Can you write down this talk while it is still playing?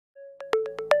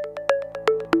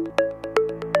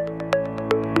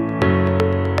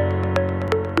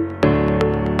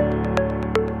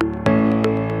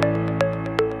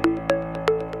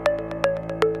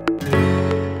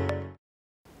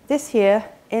This year,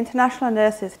 International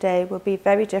Nurses Day will be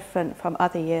very different from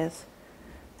other years.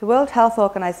 The World Health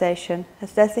Organization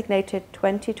has designated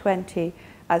 2020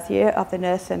 as Year of the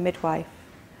Nurse and Midwife.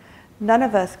 None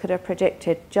of us could have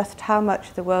predicted just how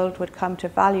much the world would come to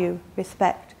value,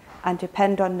 respect, and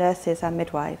depend on nurses and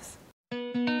midwives.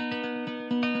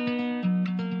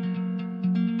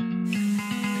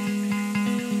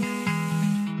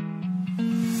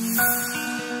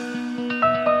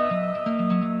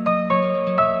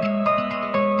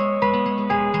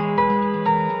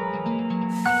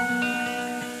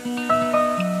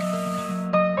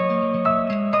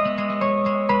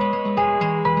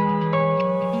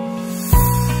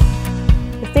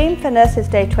 The theme for Nurses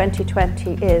Day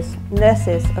 2020 is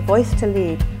Nurses, a Voice to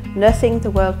Lead, Nursing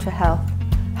the World to Health.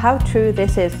 How true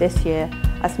this is this year,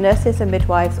 as nurses and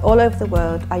midwives all over the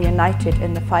world are united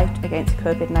in the fight against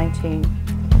COVID-19.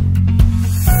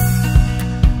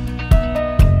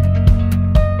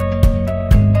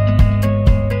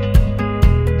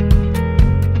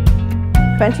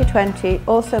 "2020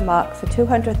 also marks the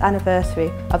 200th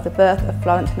anniversary of the birth of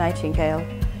Florence Nightingale.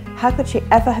 How could she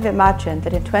ever have imagined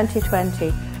that in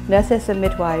 2020, nurses and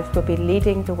midwives would be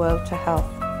leading the world to health?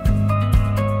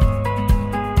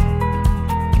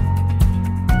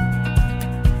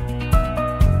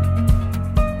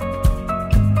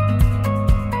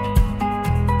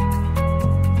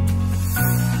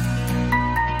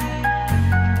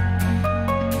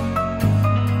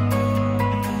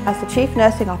 As the Chief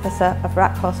Nursing Officer of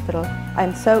RAKH Hospital, I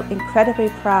am so incredibly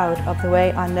proud of the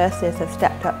way our nurses have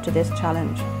stepped up to this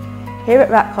challenge. Here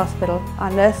at RAKH Hospital, our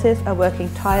nurses are working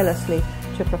tirelessly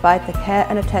to provide the care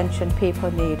and attention people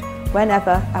need,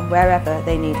 whenever and wherever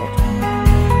they need it.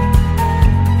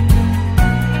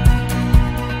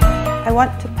 I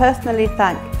want to personally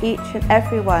thank each and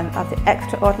every one of the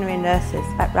extraordinary nurses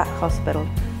at RAKH Hospital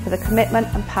for the commitment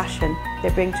and passion they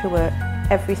bring to work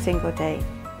every single day.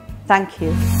 Thank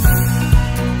you.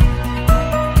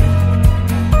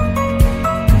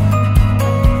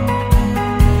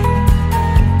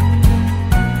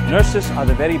 Nurses are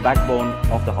the very backbone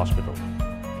of the hospital,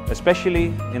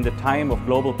 especially in the time of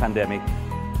global pandemic.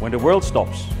 When the world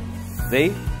stops,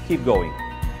 they keep going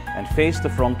and face the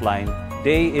front line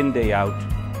day in, day out,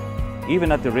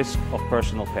 even at the risk of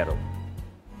personal peril.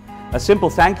 A simple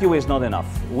thank you is not enough.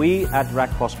 We at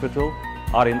RAKH Hospital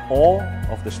are in awe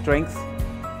of the strength,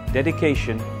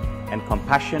 dedication and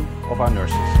compassion of our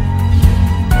nurses.